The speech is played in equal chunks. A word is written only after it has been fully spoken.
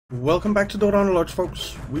Welcome back to DOTA Underlords,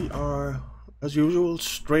 folks. We are, as usual,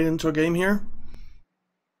 straight into a game here.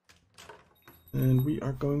 And we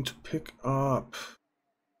are going to pick up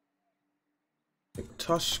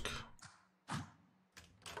Tusk.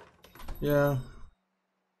 Yeah.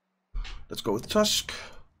 Let's go with Tusk.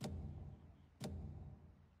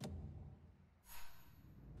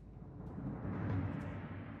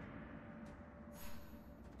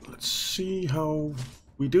 Let's see how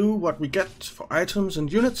we do, what we get for items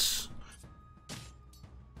and units.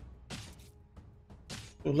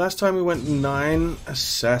 So last time we went 9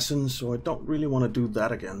 assassins, so I don't really want to do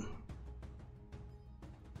that again.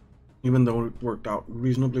 Even though it worked out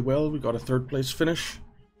reasonably well, we got a 3rd place finish.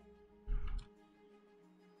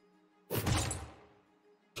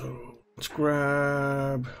 So let's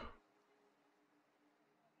grab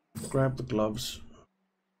the gloves.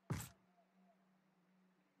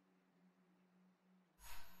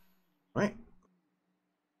 Right.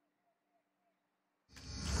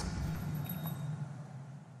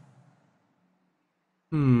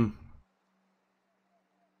 I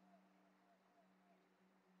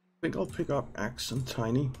think I'll pick up Axe and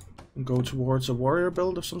Tiny and go towards a warrior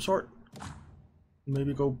build of some sort.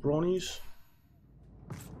 Maybe go Bronies.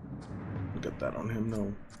 Get that on him,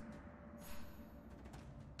 no.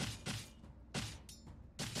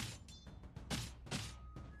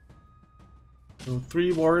 So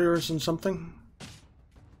 3 warriors and something.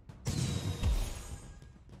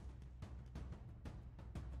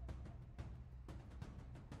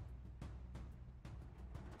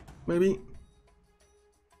 Maybe.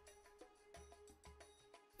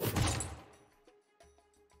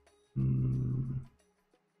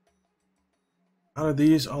 Out of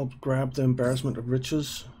these, I'll grab the Embarrassment of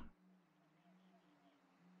Riches.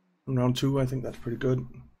 In round 2, I think that's pretty good.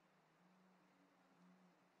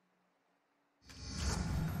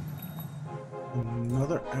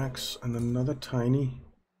 Another Axe and another Tiny.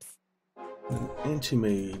 An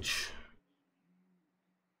Anti-Mage.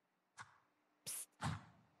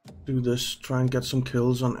 Do this, try and get some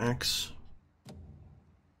kills on Axe.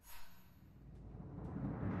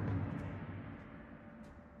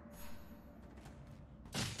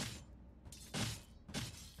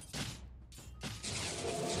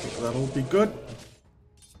 That'll be good.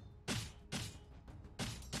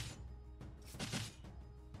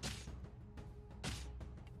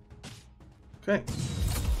 Okay.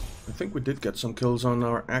 I think we did get some kills on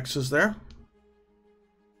our axes there.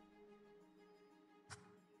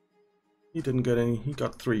 He didn't get any, he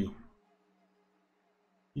got 3.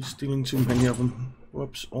 He's stealing too many of them.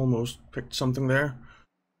 Whoops, almost picked something there.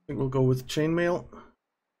 I think we'll go with chainmail.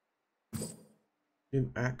 Give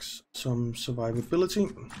Axe some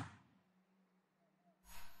survivability.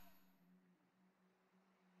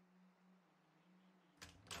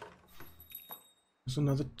 There's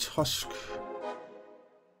another Tusk.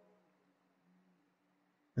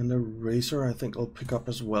 And a Razor I think I'll pick up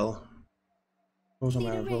as well. Suppose I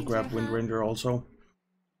might as well grab Wind Ranger also.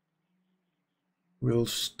 We'll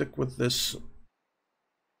stick with this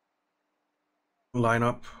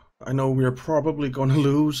lineup. I know we're probably gonna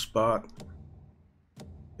lose, but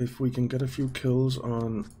if we can get a few kills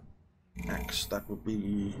on Axe, that would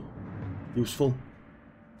be useful.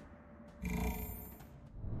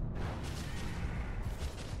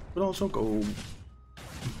 But also go...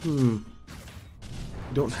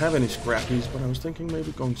 Don't have any Scrappies, but I was thinking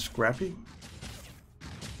maybe going Scrappy.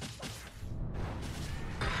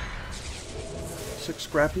 6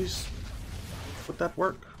 Scrappies. Would that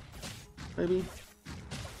work? Maybe?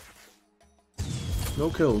 No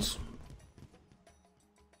kills.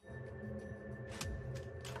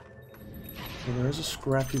 So there's a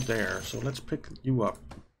Scrappy there, so let's pick you up.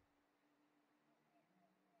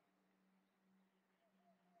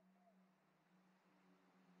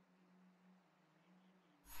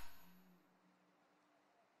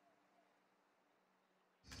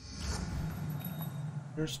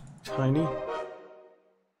 There's Tiny.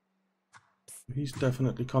 He's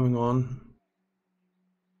definitely coming on.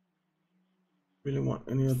 Really want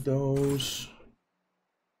any of those.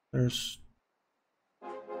 There's...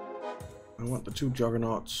 I want the 2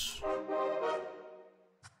 Juggernauts.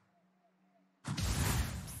 I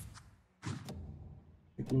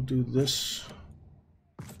think we'll do this.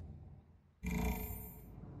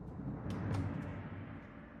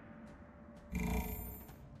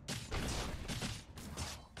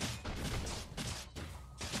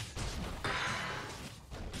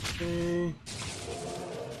 Okay.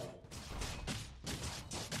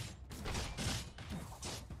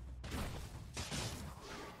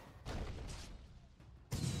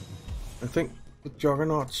 I think the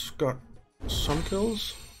Juggernauts got some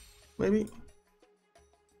kills, maybe?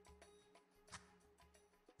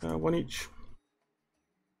 One each.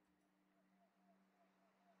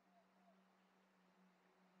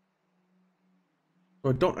 So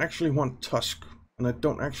I don't actually want Tusk, and I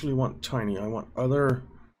don't actually want Tiny. I want other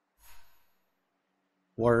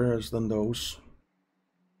warriors than those.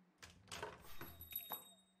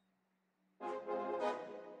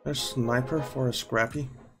 There's Sniper for a Scrappy.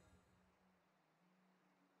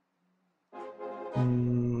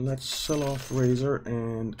 Let's sell off Razor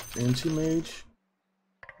and Anti-Mage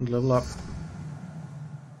and level up.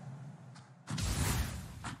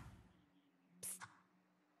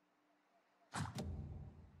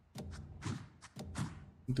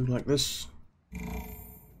 Do like this.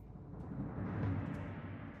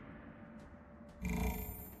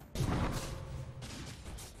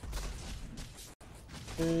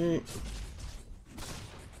 Okay.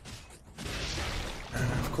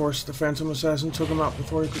 Of course, the Phantom Assassin took him out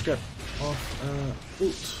before he could get off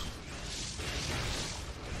ult.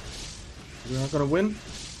 We are gonna win.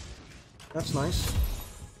 That's nice.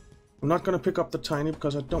 I'm not gonna pick up the Tiny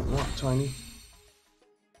because I don't want Tiny.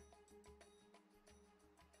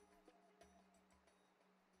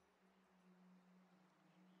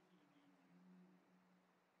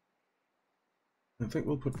 I think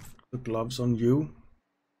we'll put the gloves on you.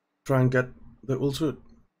 Try and get the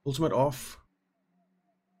ultimate off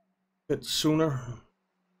a bit sooner.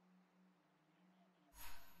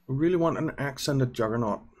 We really want an axe and a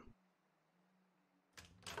juggernaut.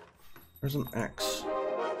 There's an axe.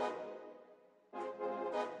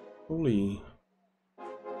 Holy.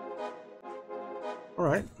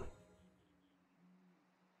 Alright.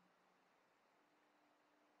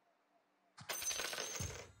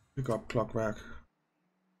 Pick up Clockback.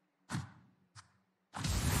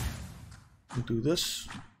 We'll do this.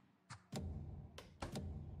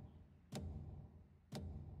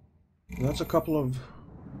 And that's a couple of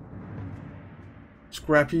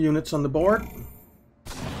scrappy units on the board.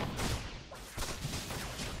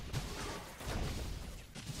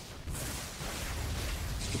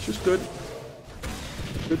 Which is good.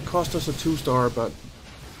 It did cost us a 2-star, but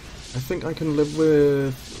I think I can live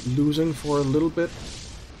with losing for a little bit.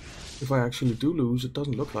 If I actually do lose, it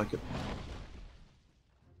doesn't look like it.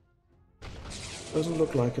 Doesn't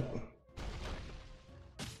look like it.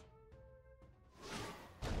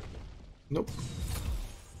 Nope.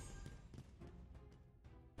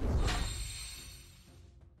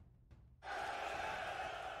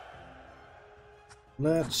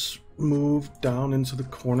 Let's move down into the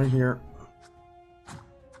corner here.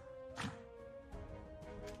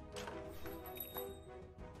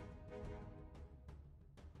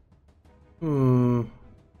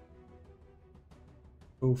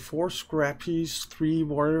 So 4 Scrappies, 3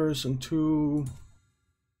 warriors, and 2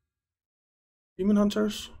 demon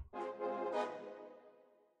hunters.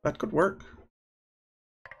 That could work.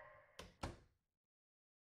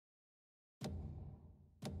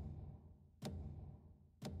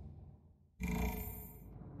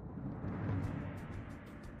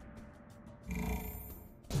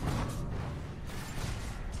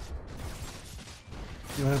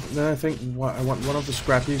 Then I think I want one of the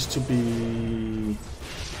Scrappies to be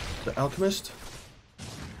the Alchemist.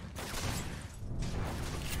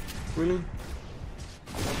 Really?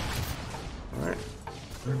 Alright.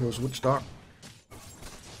 There goes Witchstock.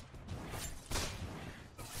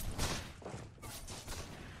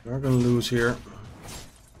 We are gonna lose here.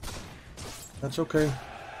 That's okay.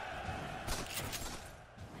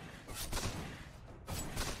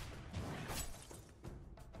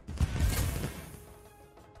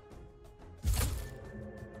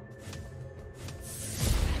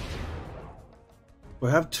 I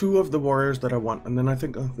have 2 of the warriors that I want, and then I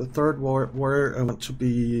think the third warrior I want to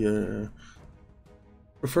be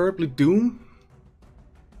preferably Doom.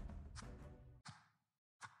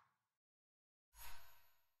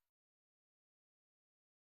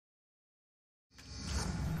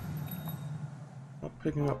 Not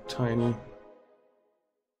picking up Tiny.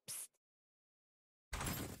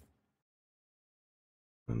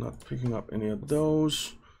 I'm not picking up any of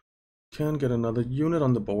those. Can get another unit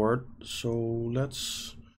on the board, so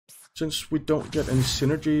let's, since we don't get any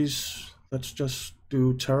synergies, let's just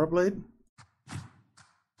do Terrorblade.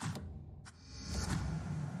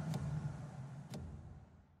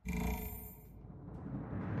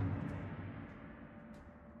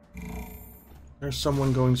 There's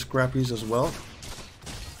someone going Scrappies as well.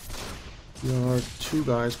 There are 2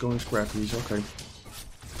 guys going Scrappies, okay.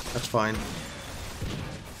 That's fine.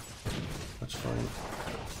 That's fine.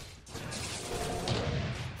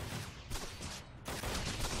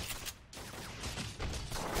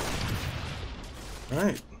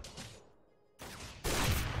 Alright.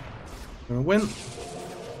 Gonna win.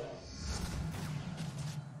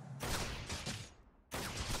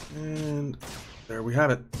 And there we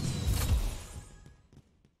have it.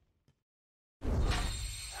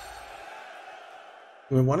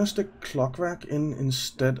 Do I want to stick clock rack in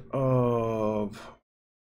instead of...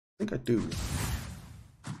 I think I do.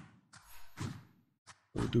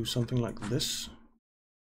 We'll do something like this.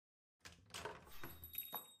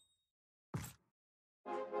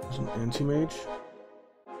 As an anti-mage.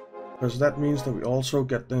 Because that means that we also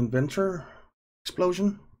get the inventor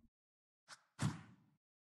explosion.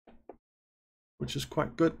 Which is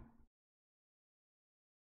quite good.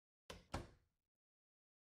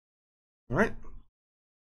 Alright.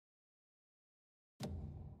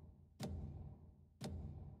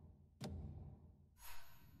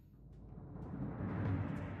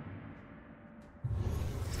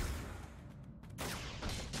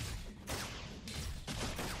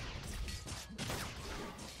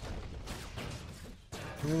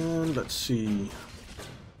 And let's see.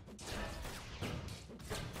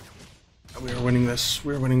 We're winning this.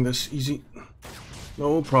 We're winning this. Easy.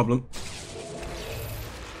 No problem.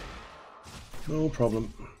 No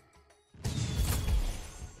problem.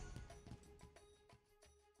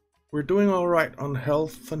 We're doing alright on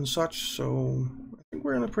health and such, so I think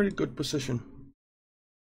we're in a pretty good position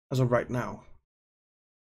as of right now.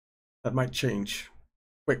 That might change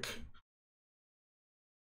quick.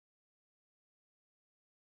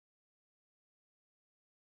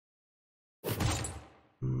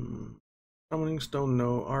 Summoning Stone,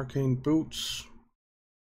 no. Arcane Boots.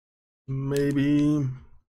 Maybe.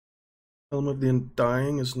 Helm of the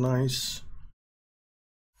Undying is nice.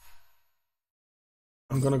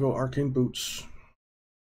 I'm gonna go Arcane Boots.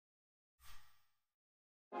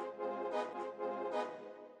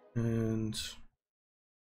 And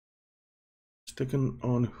sticking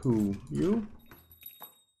on who? You?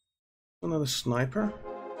 Another sniper?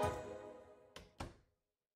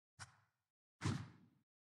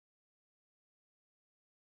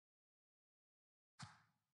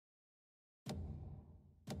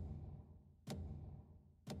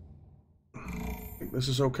 I think this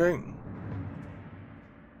is okay.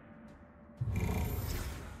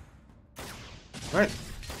 Right.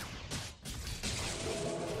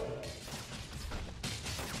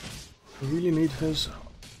 I really need his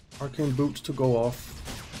arcane boots to go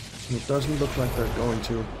off, and it doesn't look like they're going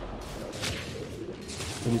to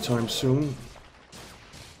anytime soon.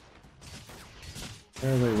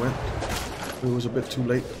 There they went. It was a bit too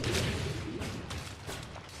late.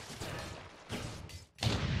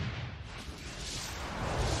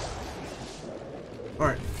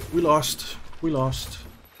 Alright, we lost. We lost.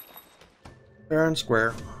 Fair and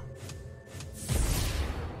square.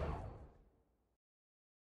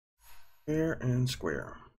 Fair and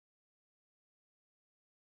square.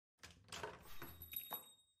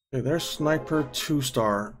 Okay, there's Sniper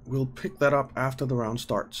 2-star. We'll pick that up after the round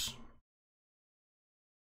starts.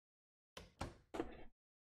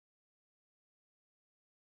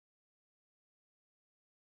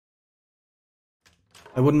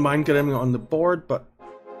 I wouldn't mind getting him on the board, but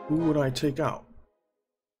who would I take out?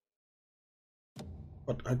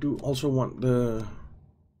 But I do also want the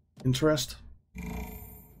interest.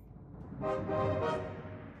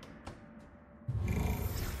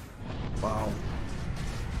 Wow.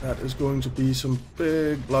 That is going to be some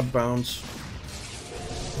big blood bounce.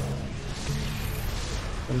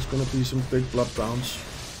 That is going to be some big blood bounce.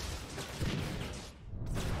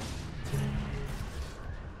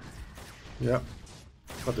 Yep.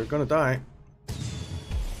 But they're gonna die.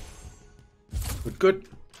 But good.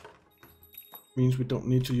 Means we don't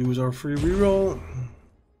need to use our free reroll.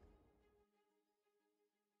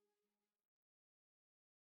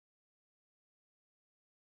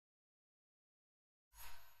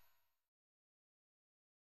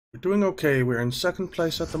 We're doing okay. We're in second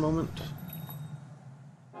place at the moment.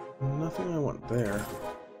 Nothing I want there.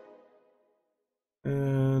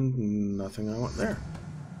 And nothing I want there.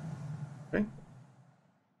 Okay.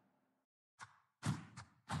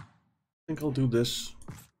 I think I'll do this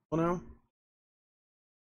for now.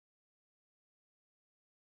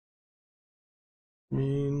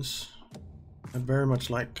 Means I very much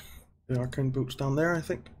like the arcane boots down there, I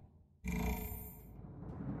think.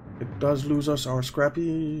 It does lose us our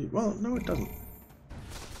scrappy. Well, no, it doesn't.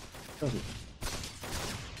 It doesn't.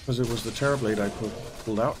 Because it was the Terrorblade I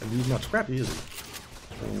pulled out, and he's not scrappy, is he?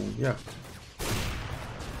 So, yeah.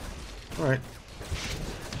 Alright.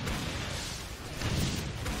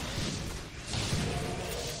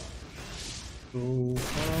 So,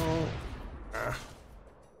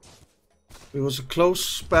 it was a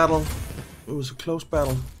close battle. It was a close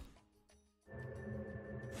battle.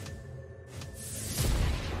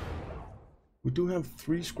 We do have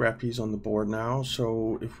 3 scrappies on the board now,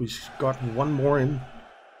 so if we got one more in,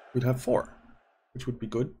 we'd have 4, which would be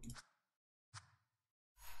good.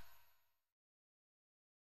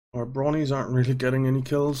 Our brawnies aren't really getting any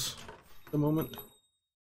kills at the moment,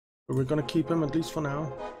 but we're gonna keep him at least for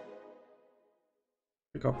now.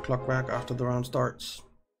 Pick up Clockback after the round starts.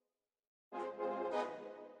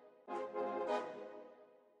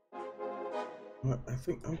 But I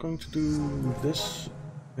think I'm going to do this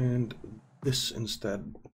and this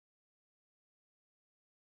instead.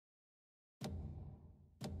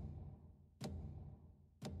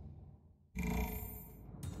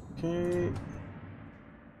 Okay.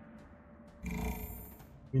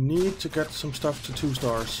 We need to get some stuff to 2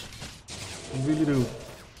 stars. We really do.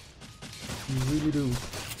 We really do.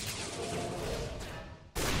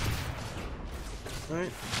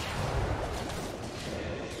 Right.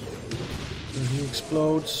 And he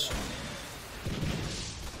explodes.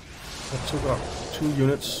 That took up 2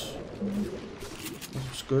 units. That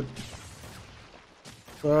was good.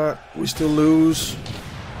 But we still lose.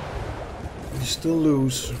 We still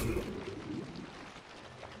lose.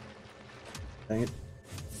 Dang it.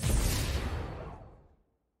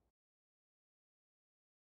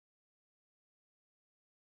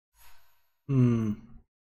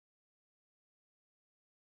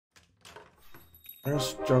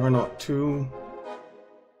 There's Juggernaut 2,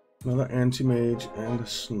 another anti-mage, and a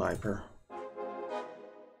sniper.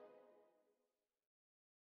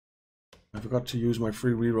 I forgot to use my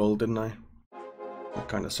free reroll, didn't I? That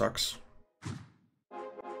kinda sucks.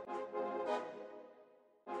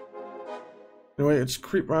 Anyway, it's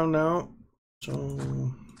creep round now,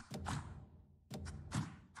 so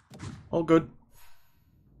all good.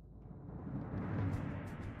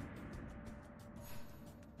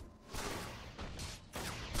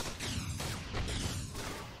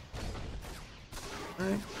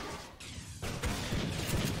 Right.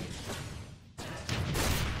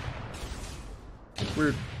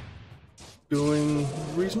 We're doing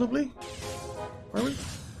reasonably, are we?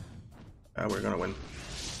 Ah, we're gonna win.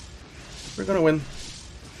 We're gonna win.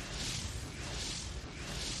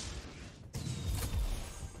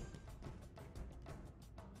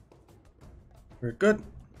 Very good.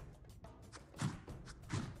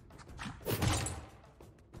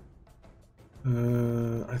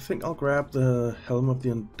 I think I'll grab the Helm of the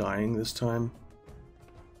Undying this time.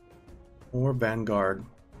 Or Vanguard.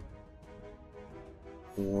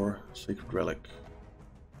 Or Sacred Relic.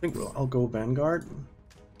 I think I'll go Vanguard.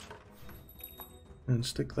 And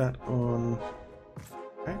stick that on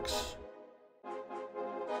X.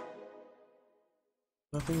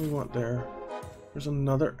 Nothing we want there. There's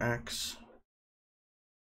another axe.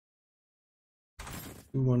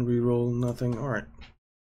 Do 1 reroll, nothing. Alright.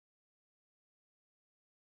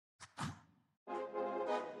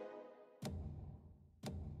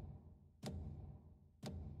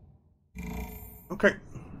 Okay.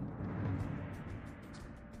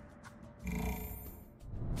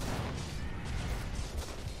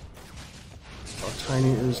 Our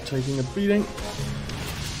Tiny is taking a beating.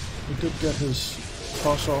 He did get his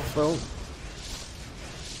toss off though.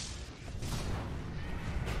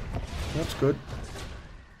 That's good.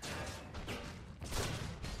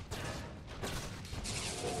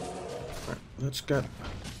 Alright, let's get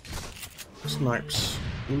snipes.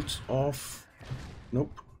 Boots off.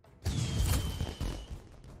 Nope.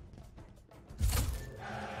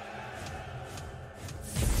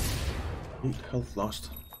 8 health lost.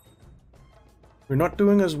 We're not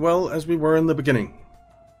doing as well as we were in the beginning.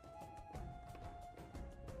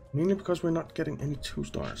 Mainly because we're not getting any 2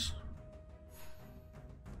 stars.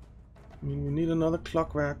 I mean, we need another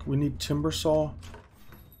Clockback. We need Timber Saw.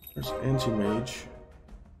 There's Anti-Mage.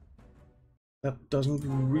 That doesn't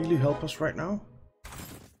really help us right now.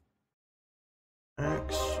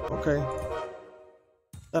 Axe. Okay.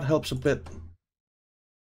 That helps a bit.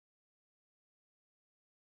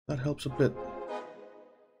 That helps a bit.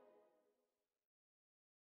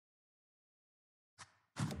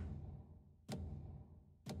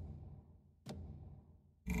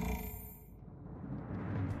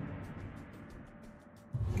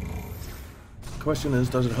 The question is,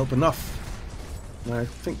 does it help enough? And I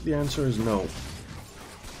think the answer is no. I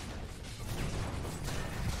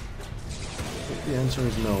think the answer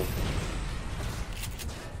is no.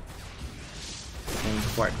 I'm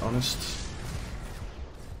quite honest.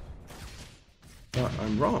 But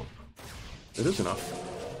I'm wrong. It is enough.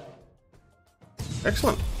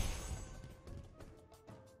 Excellent.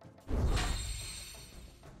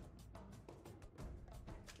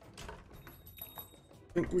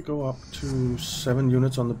 I think we go up to 7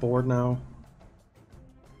 units on the board now.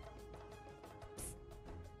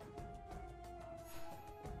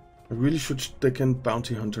 I really should stick in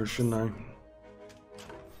Bounty Hunter, shouldn't I?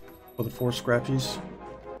 For the 4 scrappies.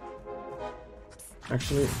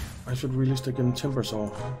 Actually, I should really stick in Timber Saw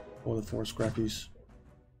for the 4 scrappies.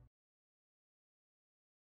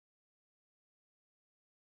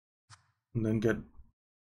 And then get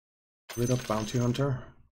rid of Bounty Hunter.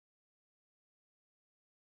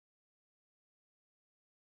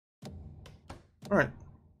 Alright.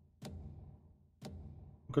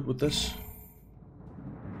 Good with this.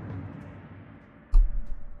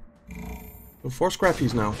 So 4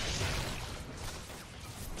 scrappies now.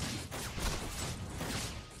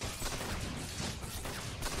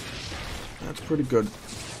 That's pretty good.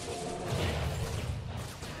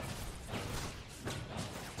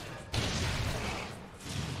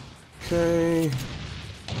 Okay.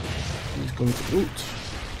 He's going to loot.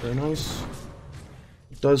 Very nice.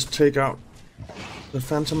 It does take out the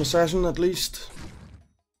Phantom Assassin at least.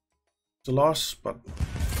 It's a loss, but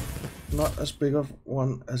not as big of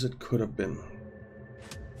one as it could have been.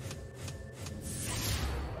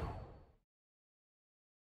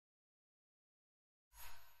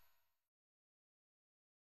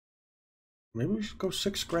 Maybe we should go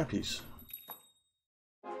 6 scrappies.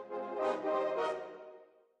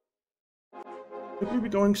 Could we be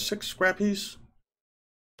going 6 scrappies?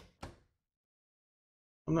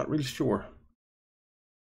 I'm not really sure.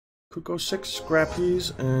 Could go 6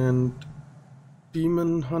 scrappies and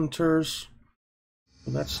demon hunters.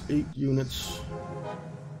 So that's 8 units.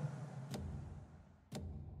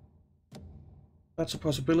 That's a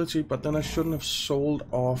possibility, but then I shouldn't have sold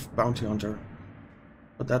off Bounty Hunter.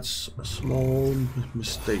 But that's a small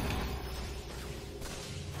mistake.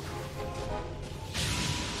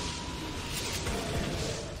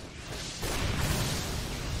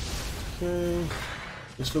 Okay,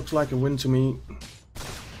 this looks like a win to me.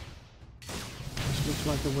 This looks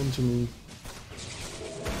like a win to me.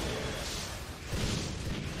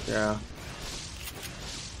 Yeah.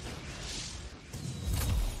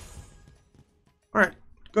 Alright,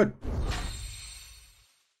 good.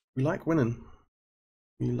 We like winning.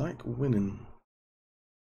 We like winning.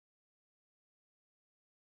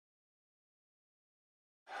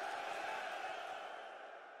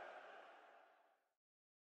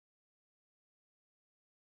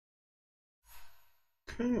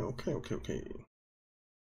 Okay.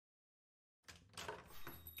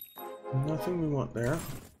 Nothing we want there.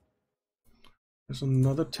 There's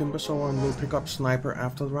another Timber Saw and we'll pick up Sniper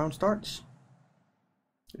after the round starts.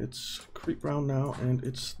 It's creep round now and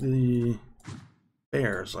it's the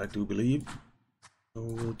bears, I do believe. So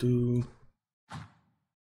we'll do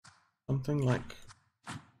something like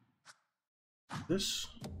this.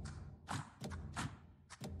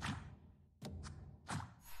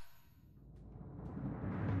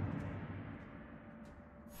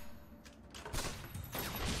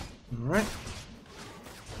 Alright.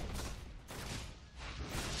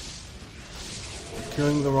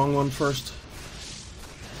 Killing the wrong one first.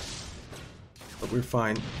 But we're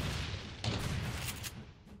fine.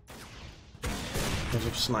 Because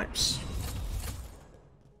of snipes.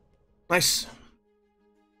 Nice!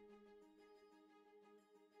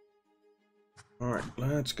 Alright,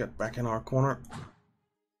 let's get back in our corner.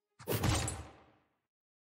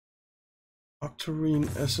 Octarine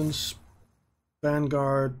Essence,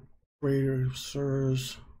 Vanguard,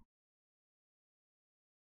 Racers.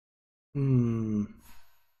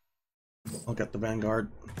 I'll get the Vanguard.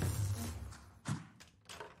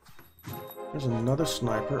 There's another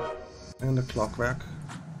Sniper and a Clockback.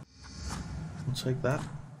 I'll take that.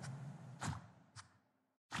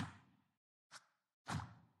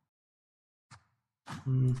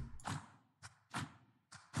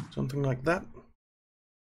 Something like that.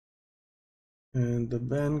 And the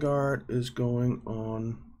Vanguard is going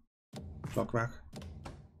on Clockback.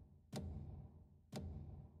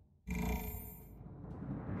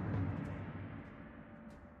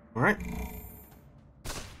 Alright.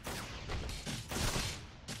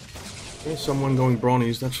 There's someone going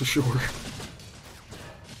Brawnies, that's for sure.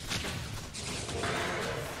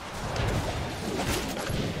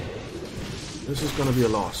 This is gonna be a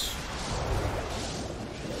loss.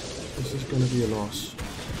 This is gonna be a loss.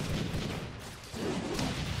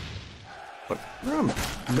 But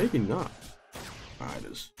maybe not. Ah, it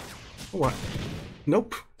is. Oh, what?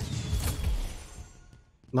 Nope.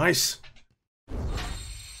 Nice.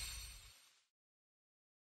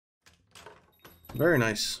 Very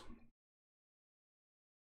nice.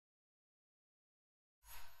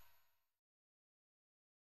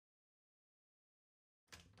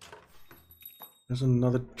 There's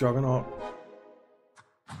another Juggernaut.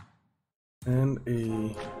 And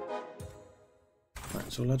a...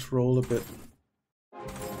 Alright, so let's roll a bit.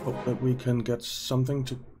 Hope that we can get something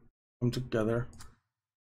to come together.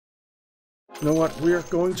 You know what? We are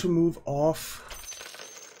going to move off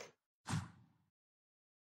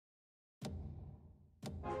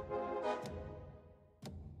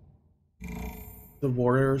the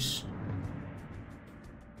warriors.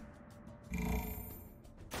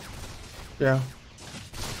 Yeah.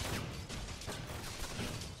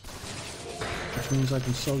 Which means I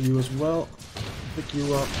can sell you as well. Pick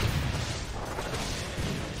you up.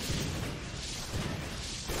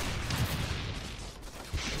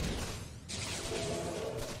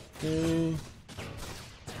 Okay.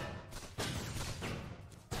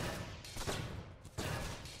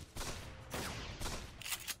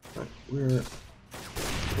 Right, we're at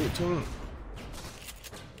 18.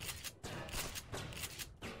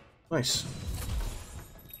 Nice.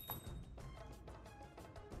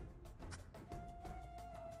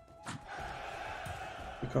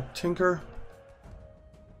 Pick up Tinker.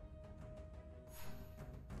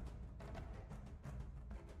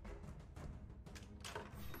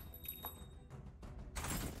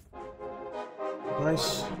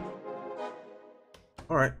 Nice.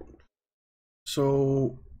 All right.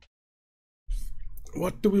 So,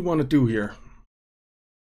 what do we want to do here?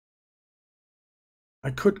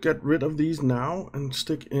 I could get rid of these now and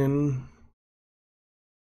stick in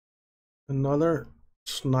another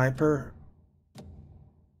sniper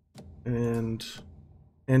and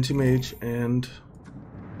anti-mage and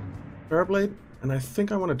Parablade, and I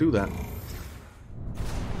think I want to do that.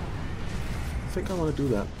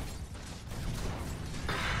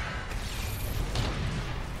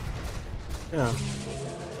 Yeah. I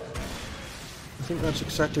think that's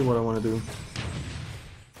exactly what I want to do.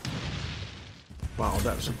 Wow,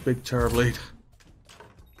 that's a big Terrorblade.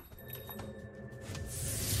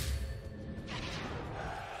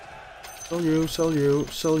 Sell you, sell you,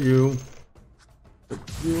 sell you. Stick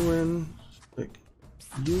you in, stick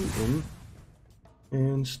you in,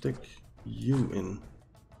 and stick you in.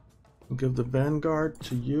 I'll give the Vanguard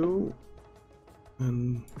to you,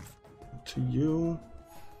 and to you.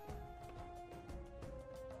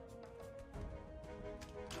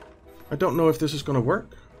 I don't know if this is going to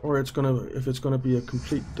work, or if it's gonna be a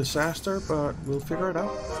complete disaster, but we'll figure it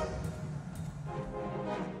out.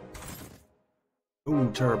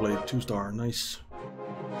 Ooh, Terrorblade, 2-star, nice.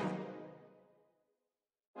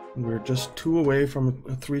 We're just 2 away from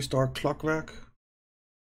a 3-star Clockvac,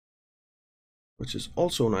 which is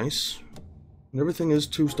also nice. And everything is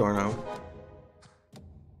 2-star now.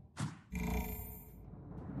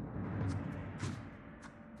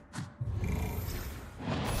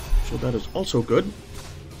 So that is also good.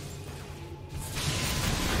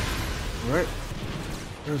 Alright,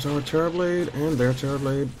 there's our Terrorblade and their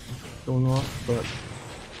Terrorblade going off, but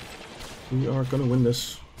we are going to win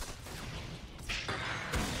this.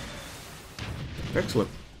 Excellent.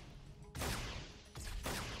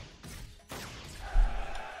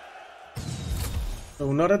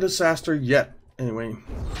 So not a disaster yet, anyway.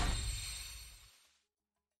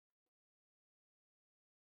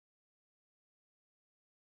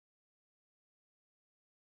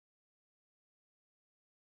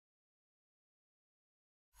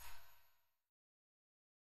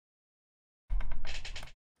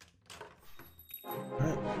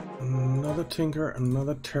 Another Tinker,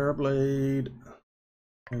 another Terrorblade,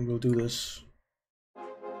 and we'll do this.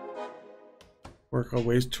 Work our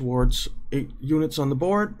ways towards 8 units on the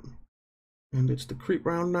board, and it's the creep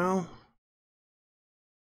round now.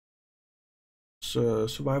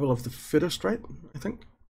 It's survival of the fittest, right? I think.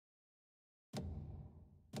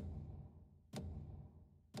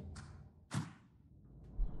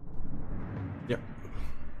 Yep.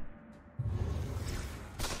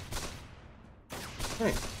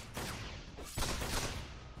 Hey.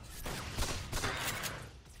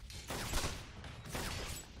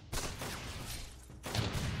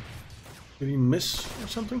 Did he miss or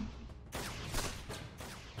something?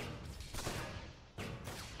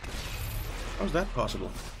 How's that possible?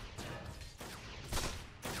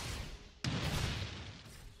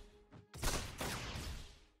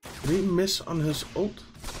 Did he miss on his ult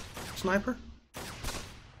sniper?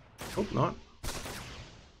 Hope not.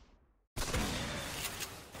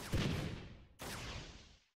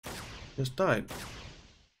 Just died.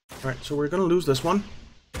 Alright, so we're gonna lose this one.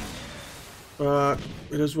 But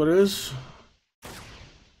it is what it is.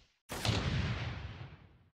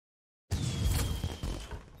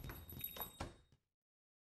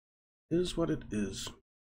 Is what it is.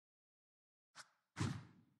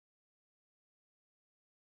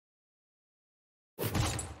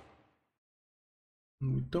 And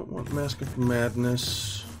we don't want Mask of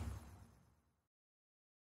Madness.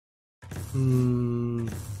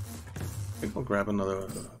 think I'll grab another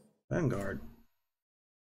Vanguard.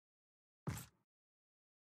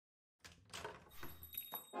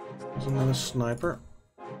 There's another sniper.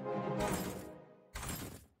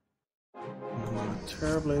 Another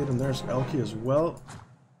Terrorblade, and there's Elky as well.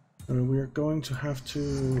 And we're going to have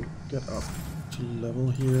to get up to level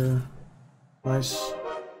here. Nice.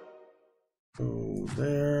 Go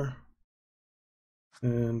there.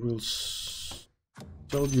 And we'll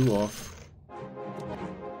sell you off.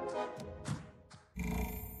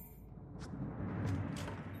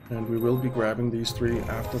 And we will be grabbing these three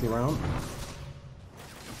after the round.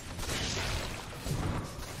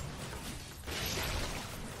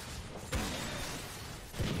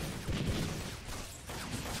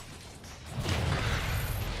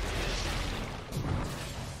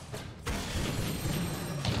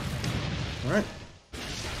 Alright.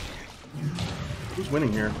 Who's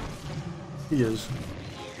winning here? He is.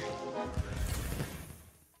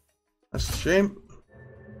 That's a shame.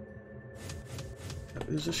 That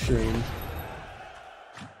is a shame.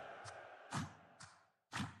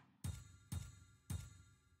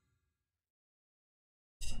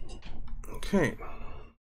 Okay.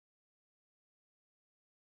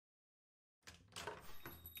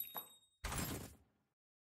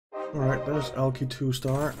 Alright, there's Elky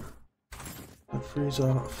 2-star. That frees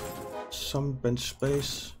up some bench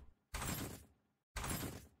space.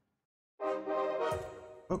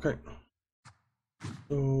 Okay.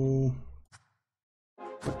 So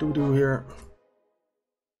what do we do here?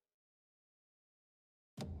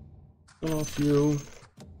 Sell off you,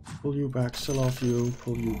 pull you back, sell off you,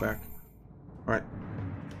 pull you back. Alright.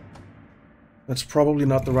 That's probably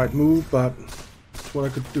not the right move, but it's what I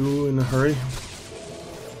could do in a hurry.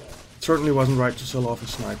 It certainly wasn't right to sell off a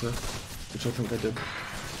sniper, which I think I did.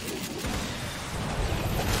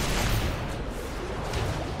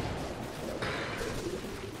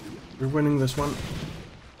 We're winning this one.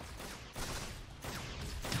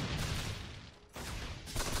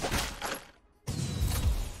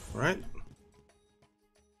 Alright.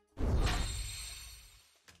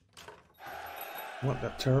 Want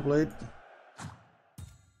that Terrorblade?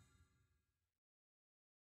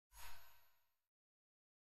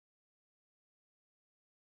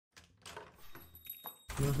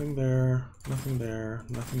 Nothing there, nothing there,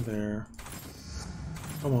 nothing there.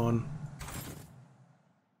 Come on.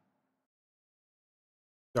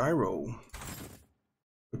 Gyro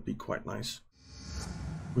would be quite nice.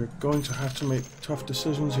 We're going to have to make tough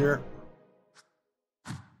decisions here.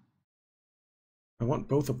 I want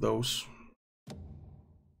both of those.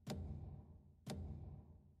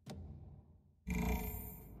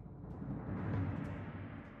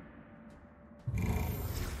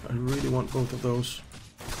 I really want both of those.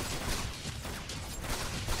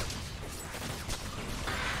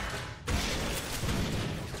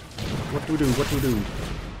 What do we do? What do we do?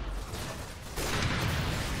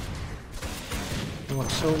 I want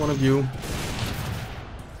to sell one of you.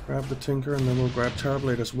 Grab the Tinker, and then we'll grab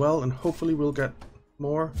Terrorblade as well, and hopefully we'll get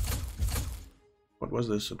more. What was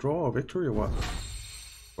this? A draw or victory or what?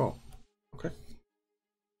 Oh, okay.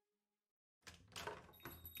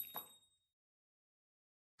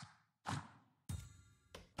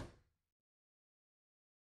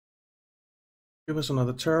 Give us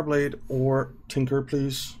another Terrorblade or Tinker,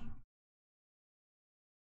 please.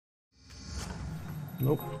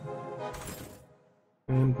 Nope.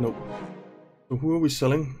 And nope. So who are we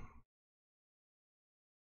selling?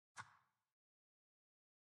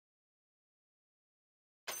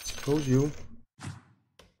 Suppose you.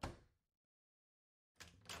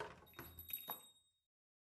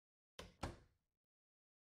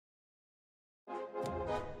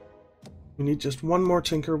 We need just one more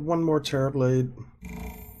Tinker, one more Terrorblade.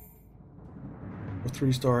 With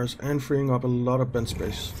 3 stars and freeing up a lot of bench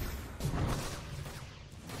space.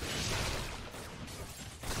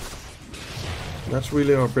 That's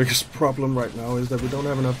really our biggest problem right now, is that we don't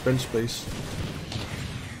have enough bench space.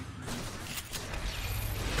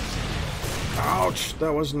 Ouch!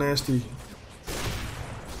 That was nasty.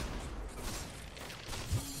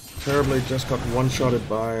 Terrorblade just got one-shotted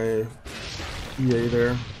by EA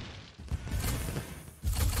there.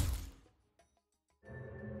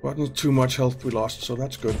 Wasn't too much health we lost, so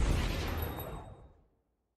that's good.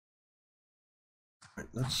 Right,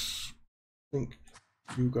 let's think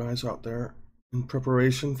you guys out there in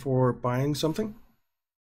preparation for buying something.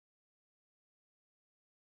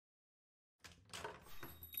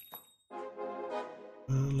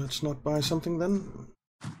 Let's not buy something then.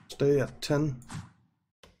 Stay at 10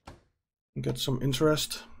 and get some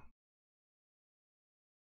interest.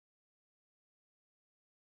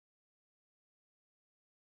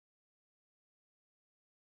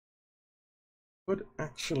 Could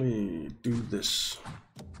actually do this.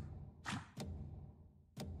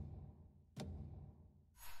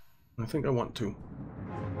 I think I want to.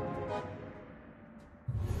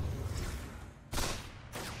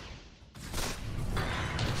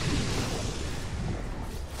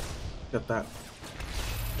 Get that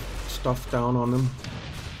stuff down on them,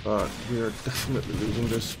 but we are definitely losing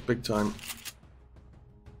this big time.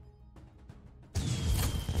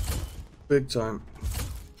 Big time.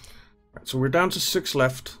 Right, so we're down to 6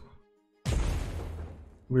 left.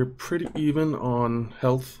 We're pretty even on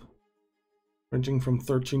health, ranging from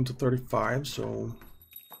 13 to 35, so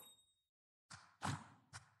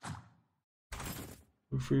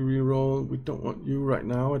if we reroll, we don't want you right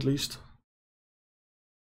now at least.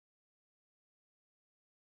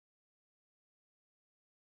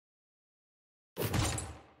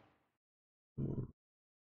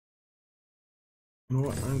 You know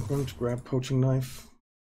what, I'm going to grab poaching knife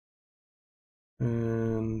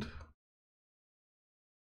and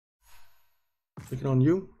take it on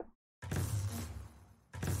you.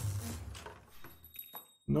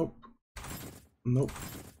 Nope. Nope.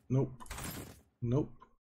 Nope. Nope.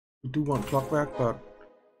 We do want Clockback, but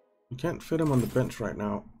we can't fit him on the bench right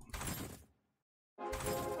now.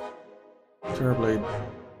 Terrorblade.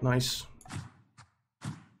 Nice.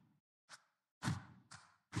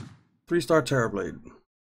 3-star Terrorblade.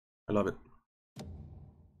 I love it.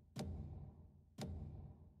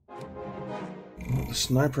 The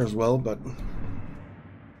sniper as well, but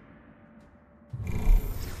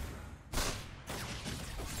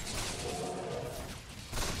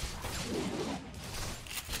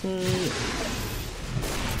okay.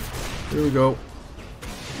 Here we go.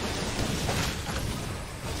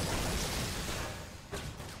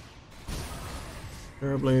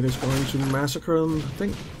 Terrorblade is going to massacre them, I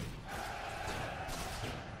think.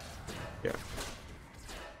 Yeah.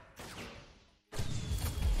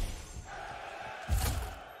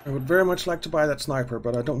 I would very much like to buy that sniper,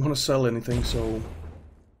 but I don't want to sell anything, so...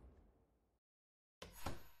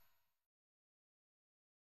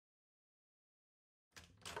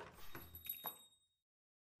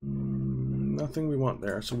 nothing we want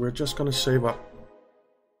there, so we're just going to save up.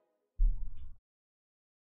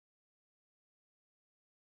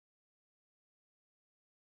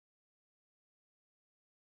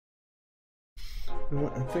 You know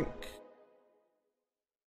what, I think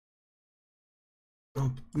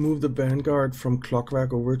I'll move the Vanguard from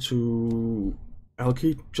Clockback over to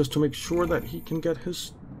Alki, just to make sure that he can get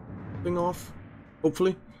his thing off,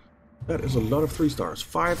 hopefully. That is a lot of 3-stars.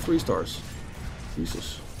 5 3-stars.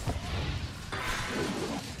 Jesus.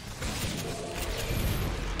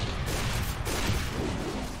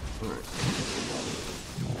 Alright.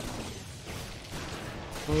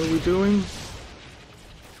 How are we doing?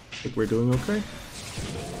 I think we're doing okay.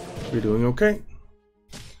 We're doing okay.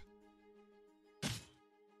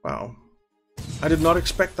 Wow. I did not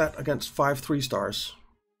expect that against 5 3-stars,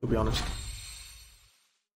 to be honest.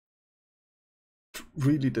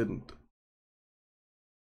 Really didn't.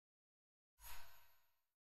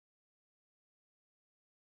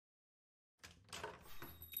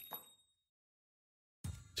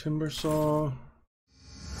 Timber saw.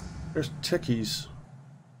 There's techies.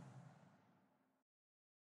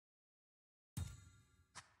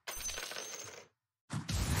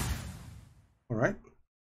 All right.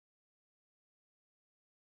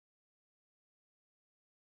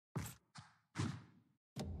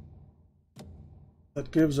 That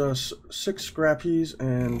gives us 6 scrappies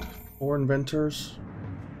and 4 inventors,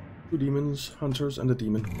 2 demons, hunters, and a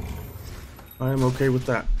demon. I am okay with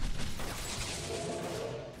that.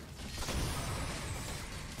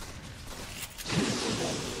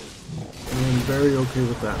 I am very okay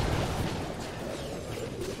with that.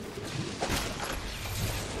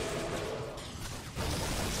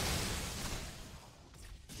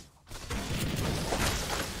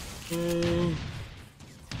 Okay.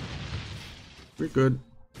 We're good.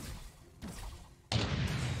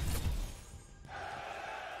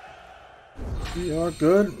 We are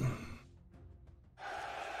good.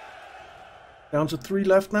 Down to 3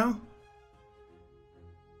 left now.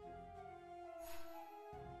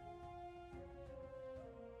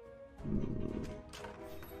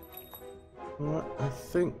 What I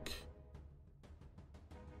think.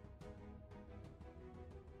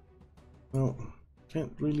 No,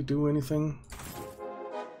 can't really do anything.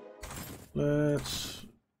 Let's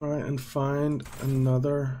try and find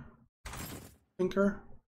another thinker.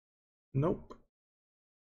 Nope.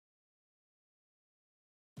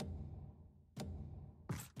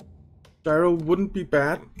 Gyro wouldn't be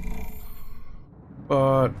bad,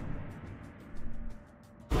 but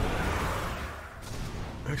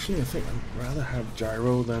I Actually, I think I'd rather have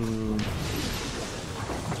gyro than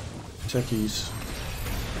techies.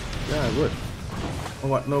 Yeah, I would. Oh,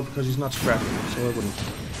 what? No, because he's not scrappy, so I wouldn't.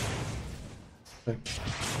 Okay.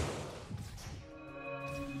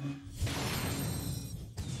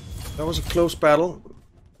 That was a close battle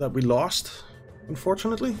that we lost,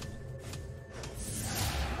 unfortunately.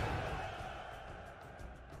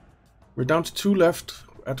 We're down to 2 left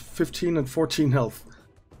at 15 and 14 health.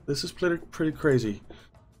 This is pretty crazy.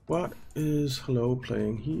 What is Hello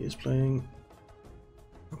playing? He is playing...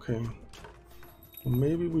 Okay. Well,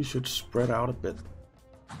 maybe we should spread out a bit.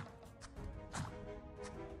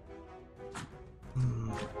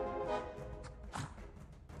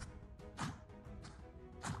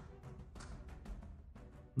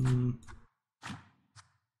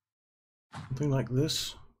 Something like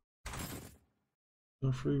this.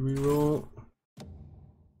 A free reroll.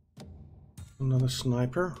 Another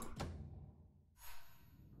sniper.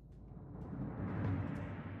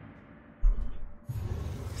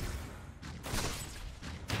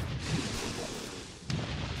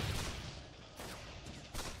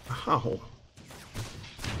 Ow.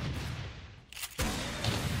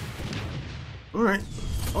 Alright.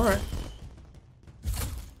 Alright.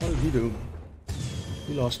 What did he do?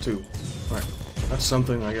 He lost 2. Alright. That's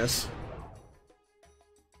something, I guess.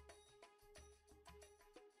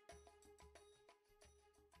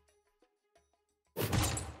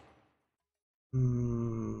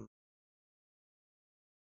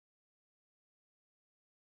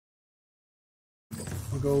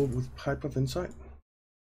 I'll go with Pipe of Insight.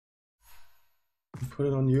 Put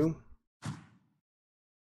it on you.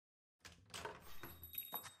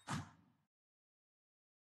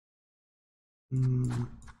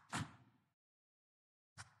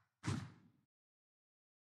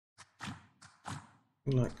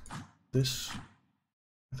 Like this,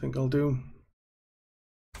 I think I'll do.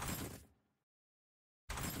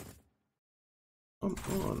 Come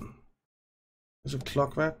on. There's a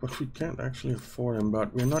clockback, but we can't actually afford him,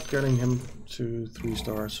 but we're not getting him to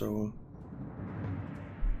 3-star, so...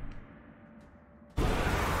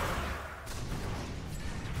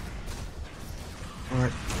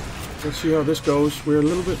 Alright, let's see how this goes. We're a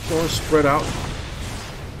little bit more spread out,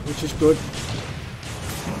 which is good.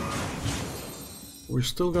 We're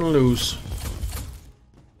still gonna lose.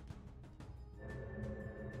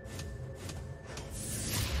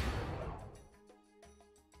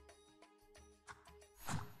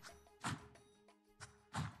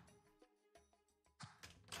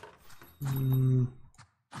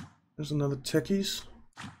 There's another techies.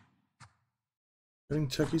 Getting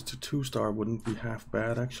techies to 2-star wouldn't be half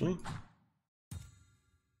bad, actually.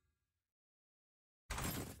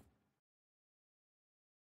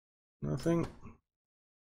 Nothing.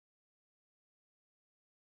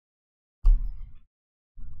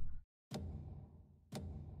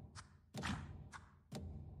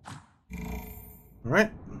 All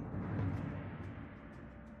right.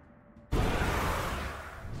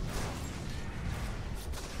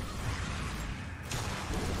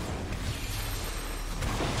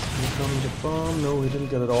 Here comes a bomb. No, he didn't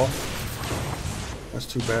get it off. That's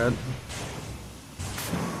too bad.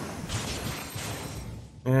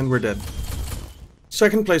 And we're dead.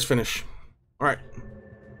 Second place finish. All right.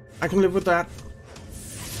 I can live with that.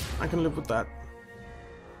 I can live with that.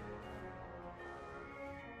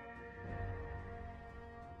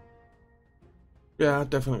 Yeah,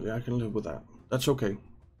 definitely, I can live with that. That's okay.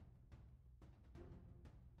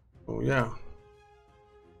 Oh, yeah.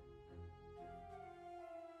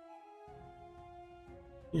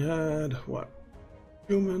 You had, what?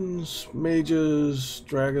 Humans, mages,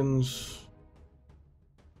 dragons.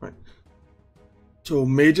 Right. So,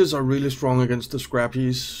 mages are really strong against the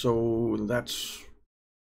scrappies, so that's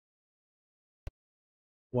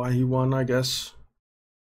why he won, I guess.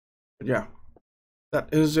 But yeah. That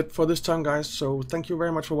is it for this time, guys, so thank you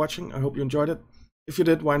very much for watching. I hope you enjoyed it. If you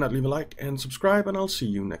did, why not leave a like and subscribe, and I'll see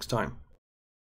you next time.